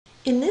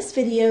In this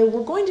video,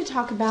 we're going to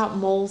talk about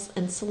moles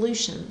and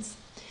solutions.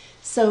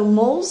 So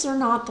moles are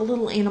not the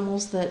little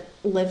animals that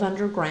live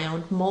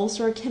underground. Moles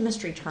are a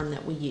chemistry term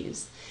that we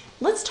use.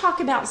 Let's talk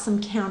about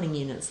some counting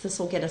units. This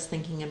will get us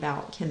thinking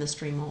about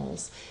chemistry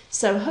moles.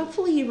 So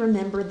hopefully you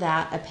remember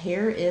that a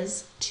pair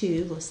is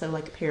 2, so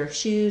like a pair of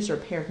shoes or a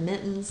pair of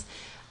mittens.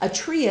 A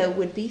trio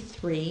would be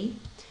 3.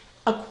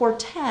 A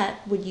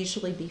quartet would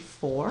usually be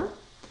 4.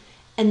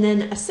 And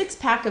then a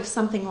 6-pack of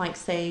something like,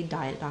 say,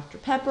 Diet Dr.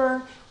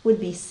 Pepper would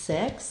be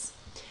 6.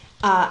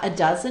 A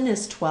dozen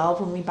is 12.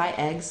 When we buy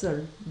eggs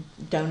or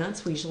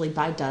donuts, we usually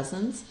buy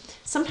dozens.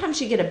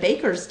 Sometimes you get a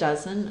baker's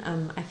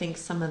dozen. I think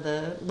some of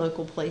the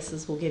local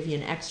places will give you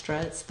an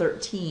extra. It's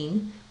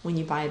 13 when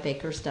you buy a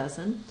baker's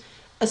dozen.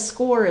 A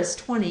score is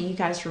 20. You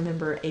guys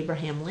remember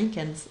Abraham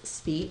Lincoln's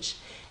speech.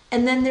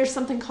 And then there's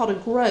something called a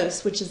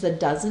gross, which is a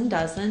dozen,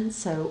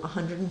 so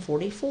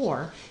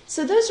 144.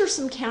 So those are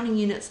some counting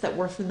units that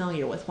we're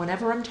familiar with.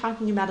 Whenever I'm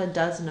talking about a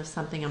dozen of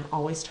something, I'm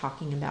always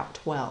talking about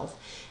 12.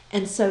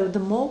 And so the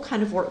mole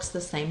kind of works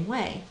the same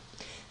way.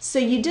 So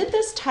you did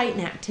this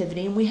Tighten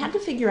activity, and we had to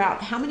figure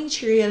out how many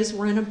Cheerios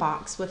were in a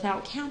box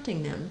without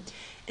counting them.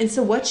 And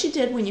so what you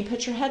did when you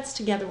put your heads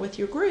together with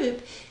your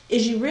group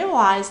is you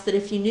realized that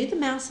if you knew the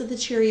mass of the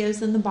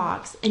Cheerios in the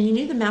box and you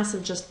knew the mass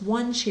of just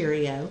one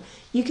Cheerio,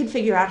 you could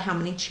figure out how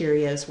many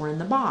Cheerios were in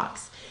the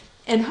box.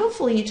 And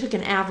hopefully you took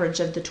an average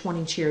of the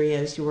 20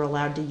 Cheerios you were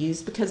allowed to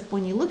use, because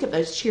when you look at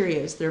those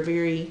Cheerios, they're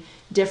very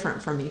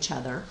different from each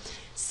other.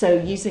 So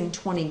using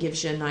 20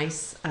 gives you a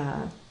nice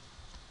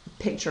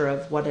picture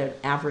of what an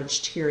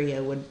average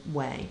Cheerio would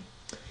weigh.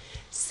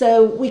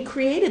 So we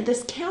created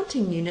this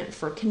counting unit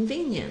for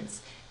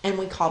convenience, and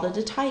we called it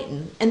a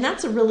Tighten. And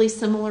that's a really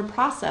similar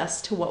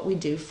process to what we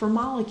do for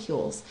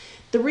molecules.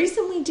 The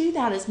reason we do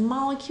that is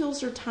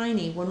molecules are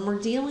tiny. When we're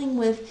dealing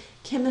with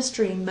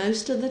chemistry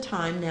most of the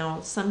time,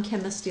 now some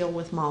chemists deal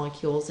with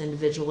molecules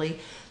individually,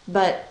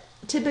 but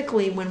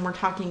typically when we're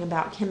talking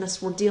about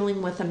chemists, we're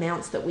dealing with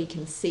amounts that we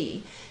can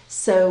see.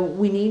 So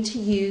we need to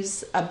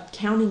use a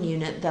counting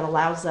unit that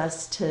allows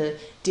us to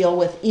deal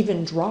with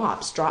even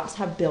drops. Drops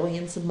have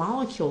billions of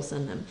molecules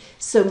in them.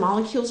 So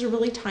molecules are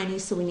really tiny,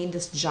 so we need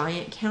this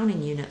giant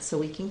counting unit so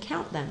we can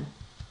count them.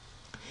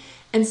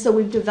 And so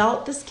we've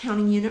developed this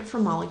counting unit for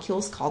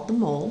molecules called the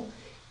mole.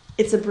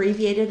 It's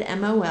abbreviated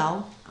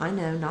MOL. I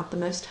know, not the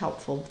most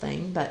helpful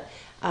thing, but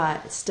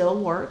it still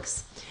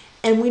works.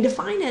 And we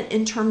define it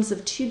in terms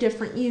of 2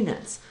 different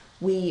units.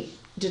 We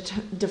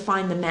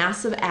define the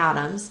mass of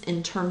atoms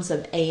in terms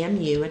of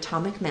AMU,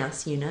 atomic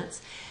mass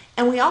units,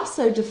 and we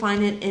also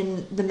define it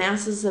in the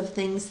masses of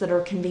things that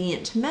are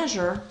convenient to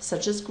measure,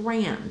 such as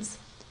grams.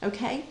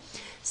 Okay?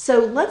 So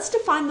let's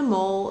define the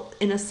mole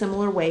in a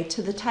similar way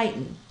to the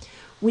Tighten.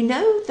 We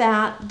know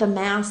that the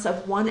mass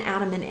of one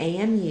atom in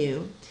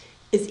AMU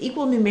is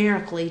equal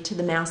numerically to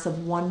the mass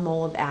of 1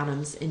 mole of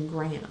atoms in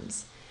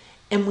grams.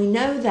 And we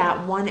know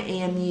that 1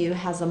 AMU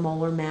has a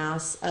molar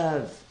mass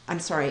of,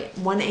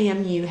 1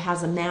 AMU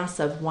has a mass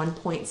of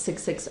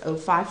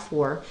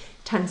 1.66054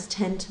 times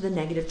 10 to the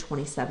negative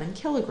 27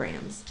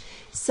 kilograms.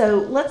 So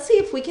let's see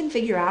if we can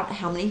figure out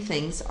how many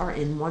things are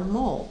in 1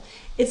 mole.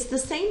 It's the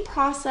same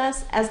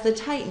process as the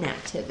Tighten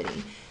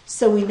activity.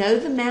 So we know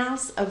the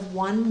mass of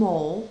 1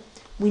 mole,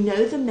 we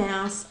know the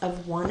mass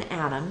of 1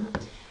 atom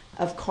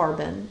of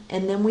carbon,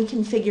 and then we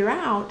can figure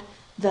out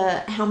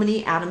how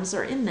many atoms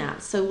are in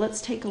that. So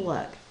let's take a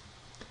look.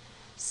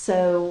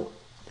 So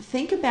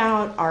think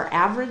about our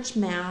average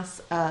mass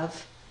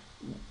of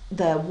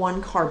the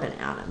 1 carbon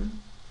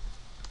atom.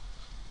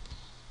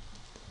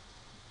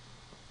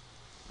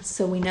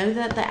 So we know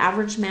that the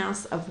average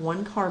mass of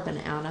 1 carbon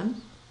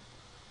atom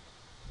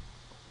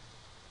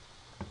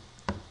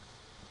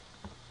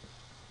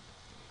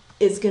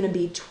is going to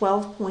be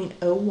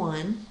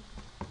 12.01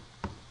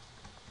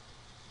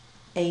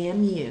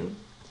 AMU.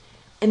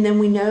 And then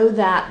we know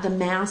that the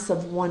mass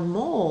of 1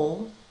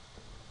 mole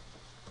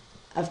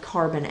of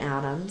carbon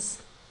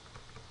atoms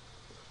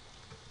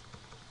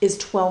is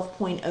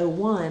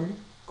 12.01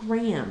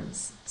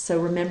 grams. So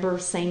remember,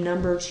 same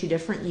number, 2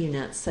 different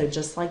units, so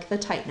just like the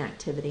Tighten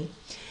activity.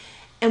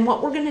 And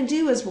what we're going to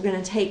do is we're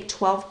going to take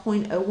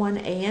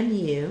 12.01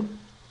 AMU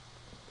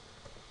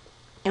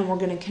and we're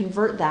going to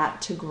convert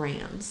that to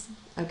grams,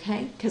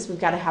 okay? Because we've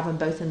got to have them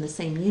both in the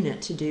same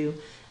unit to do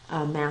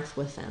math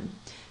with them.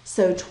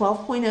 So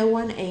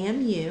 12.01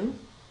 AMU,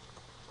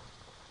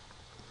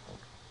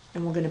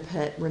 and we're going to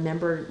put,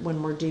 remember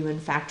when we're doing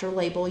factor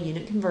label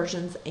unit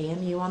conversions,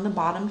 AMU on the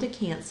bottom to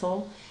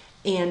cancel,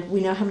 and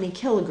we know how many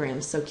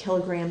kilograms, so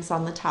kilograms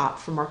on the top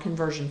from our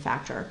conversion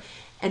factor.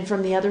 And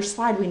from the other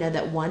slide, we know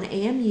that 1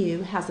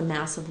 AMU has a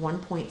mass of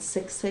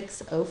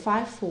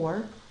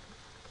 1.66054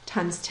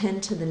 times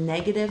 10 to the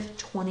negative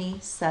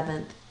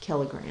 27th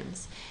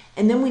kilograms.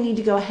 And then we need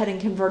to go ahead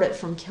and convert it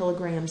from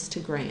kilograms to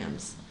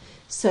grams.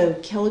 So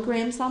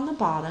kilograms on the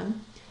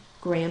bottom,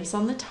 grams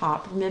on the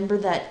top. Remember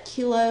that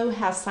kilo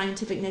has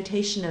scientific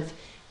notation of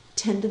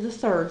 10 to the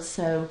third,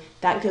 so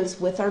that goes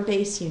with our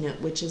base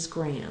unit, which is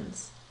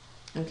grams.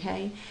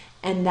 Okay?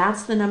 and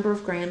that's the number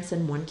of grams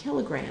in 1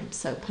 kilogram.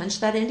 So punch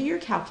that into your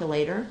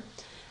calculator.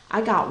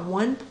 I got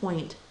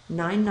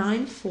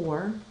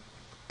 1.994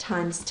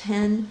 times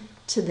 10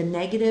 to the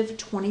negative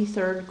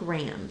 23rd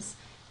grams,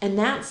 and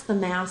that's the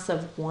mass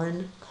of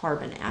one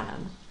carbon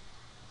atom.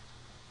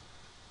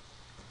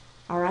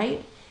 All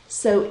right,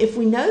 so if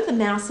we know the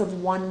mass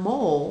of 1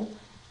 mole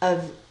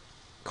of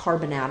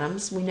carbon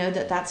atoms, we know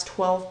that that's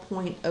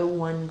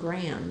 12.01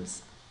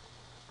 grams.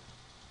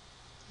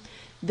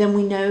 Then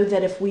we know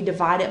that if we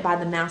divide it by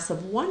the mass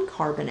of 1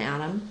 carbon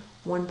atom,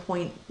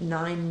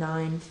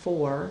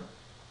 1.994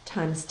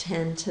 times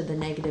 10 to the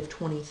negative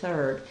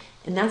 23rd,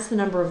 and that's the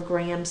number of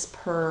grams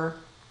per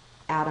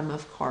atom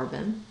of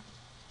carbon.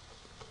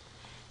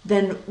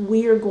 Then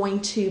we are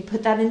going to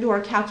put that into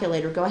our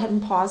calculator. Go ahead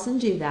and pause and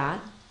do that.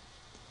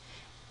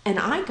 And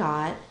I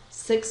got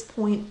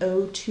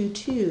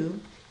 6.022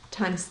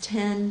 times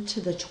 10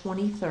 to the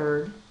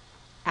 23rd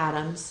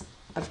atoms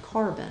of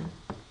carbon.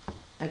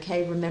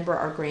 Okay, remember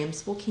our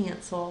grams will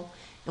cancel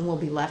and we'll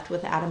be left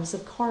with atoms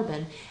of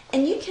carbon.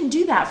 And you can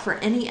do that for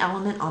any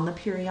element on the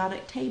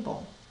periodic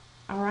table.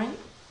 All right,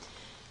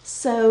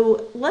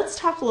 so let's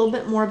talk a little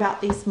bit more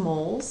about these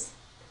moles.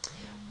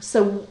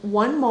 So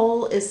 1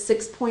 mole is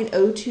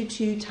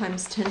 6.022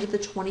 times 10 to the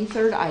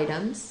 23rd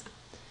items.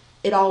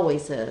 It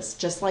always is,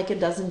 just like a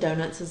dozen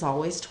donuts is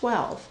always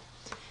 12.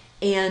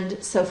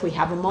 And so if we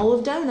have a mole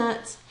of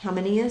donuts, how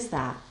many is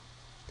that?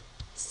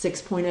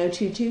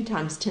 6.022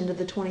 times 10 to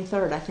the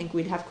 23rd. I think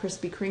we'd have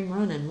Krispy Kreme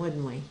running,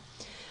 wouldn't we?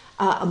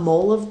 A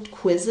mole of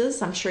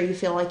quizzes, I'm sure you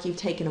feel like you've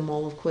taken a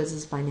mole of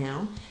quizzes by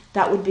now.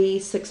 That would be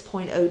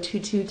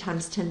 6.022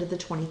 times 10 to the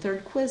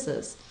 23rd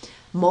quizzes.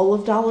 Mole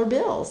of dollar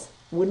bills,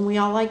 wouldn't we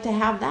all like to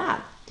have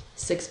that?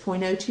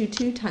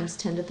 6.022 times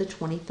 10 to the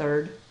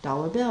 23rd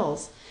dollar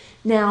bills.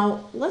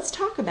 Now, let's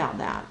talk about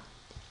that.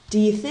 Do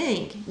you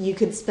think you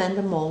could spend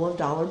a mole of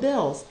dollar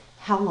bills?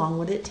 How long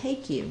would it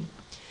take you?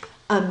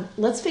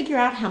 Let's figure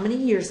out how many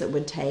years it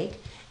would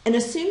take, and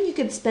assume you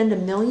could spend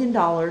 $1 million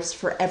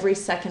for every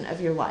second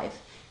of your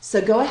life. So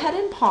go ahead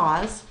and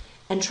pause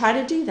and try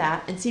to do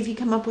that and see if you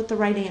come up with the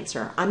right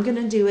answer. I'm going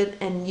to do it,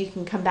 and you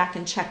can come back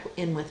and check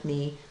in with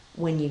me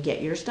when you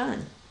get yours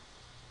done.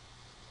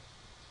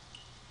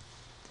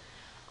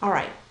 All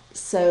right.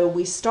 So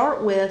we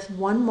start with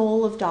 1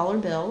 mole of dollar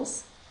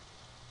bills.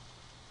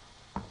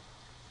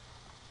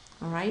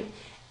 All right,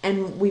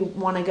 and we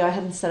want to go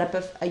ahead and set up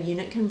a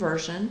unit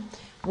conversion.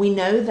 We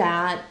know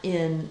that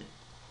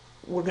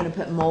we're going to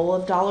put mole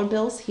of dollar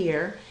bills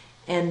here,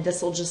 and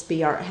this will just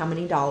be our how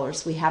many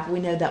dollars we have. We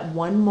know that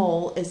 1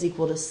 mole is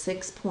equal to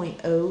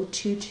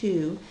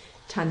 6.022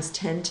 times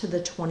 10 to the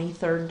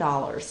 23rd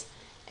dollars,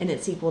 and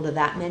it's equal to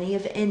that many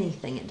of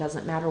anything. It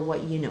doesn't matter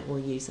what unit we're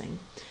using.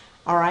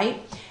 All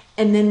right.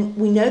 And then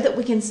we know that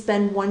we can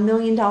spend $1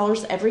 million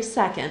every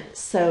second,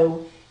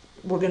 so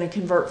we're going to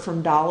convert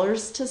from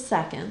dollars to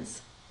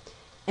seconds.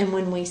 And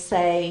when we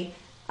say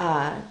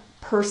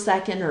per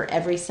second or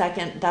every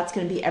second, that's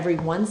going to be every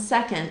 1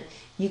 second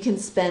you can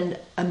spend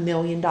 $1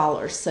 million.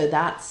 So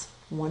that's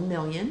 1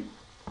 million.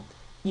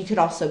 You could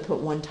also put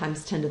 1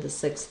 times 10 to the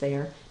 6th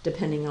there,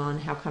 depending on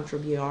how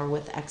comfortable you are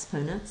with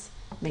exponents.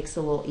 Makes it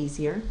a little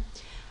easier.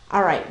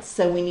 All right,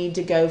 so we need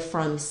to go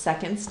from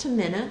seconds to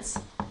minutes.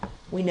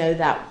 We know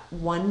that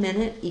 1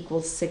 minute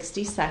equals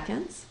 60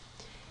 seconds.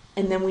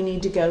 And then we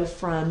need to go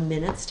from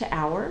minutes to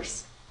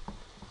hours.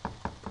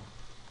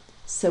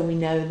 So we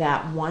know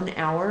that 1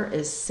 hour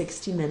is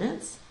 60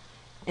 minutes.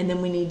 And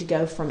then we need to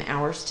go from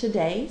hours to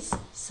days.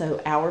 So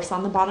hours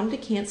on the bottom to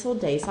cancel,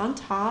 days on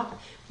top.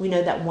 We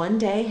know that 1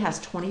 day has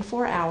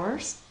 24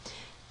 hours.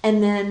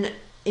 And then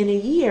in a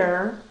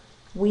year,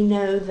 we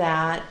know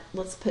that,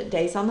 let's put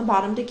days on the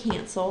bottom to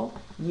cancel,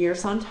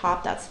 years on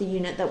top, that's the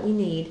unit that we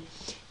need.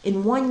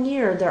 In 1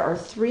 year, there are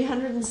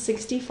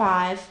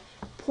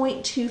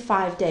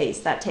 365.25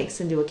 days. That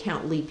takes into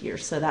account leap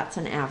years, so that's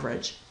an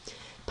average.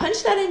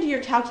 Punch that into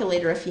your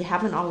calculator if you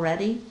haven't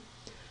already.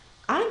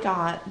 I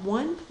got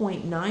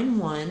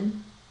 1.91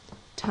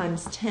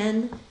 times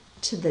 10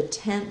 to the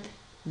 10th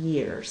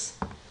years,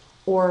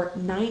 or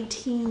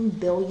 19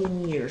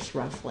 billion years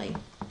roughly.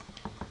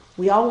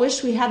 We all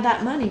wish we had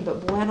that money,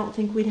 but boy, I don't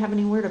think we'd have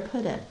anywhere to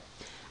put it.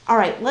 All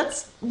right,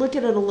 let's look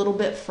at it a little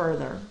bit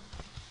further.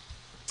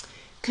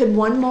 Could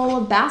 1 mole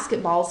of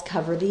basketballs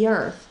cover the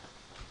earth?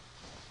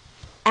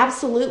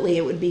 Absolutely,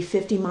 it would be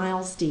 50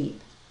 miles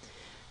deep.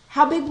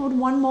 How big would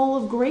 1 mole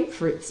of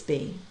grapefruits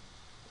be?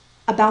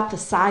 About the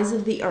size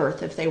of the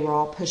earth if they were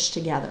all pushed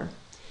together.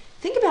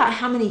 Think about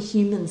how many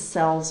human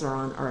cells are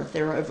on earth.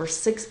 There are over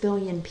 6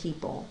 billion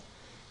people.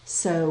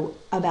 So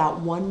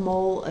about 1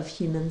 mole of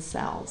human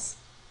cells.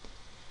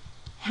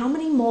 How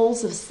many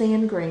moles of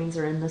sand grains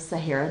are in the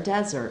Sahara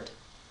Desert?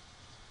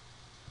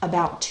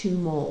 About 2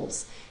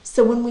 moles.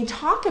 So when we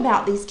talk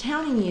about these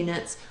counting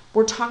units,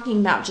 we're talking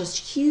about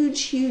just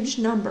huge, huge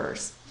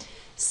numbers.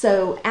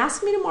 So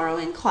ask me tomorrow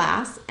in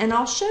class and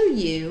I'll show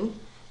you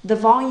the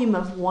volume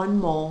of 1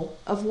 mole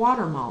of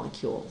water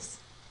molecules.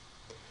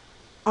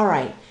 All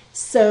right,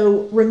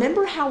 so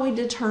remember how we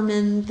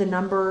determine the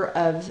number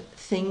of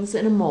things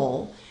in a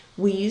mole?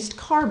 we used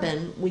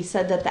carbon. We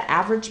said that the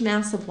average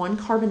mass of one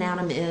carbon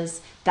atom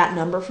is that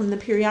number from the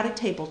periodic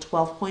table,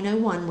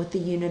 12.01, with the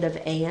unit of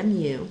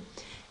AMU.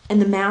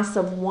 And the mass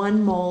of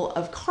 1 mole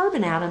of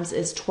carbon atoms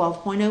is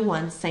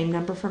 12.01, same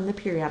number from the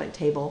periodic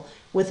table,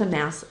 with a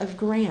mass of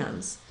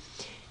grams.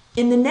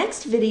 In the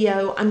next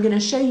video, I'm going to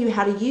show you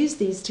how to use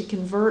these to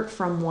convert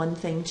from one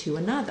thing to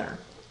another.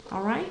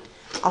 All right?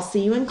 I'll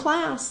see you in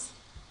class.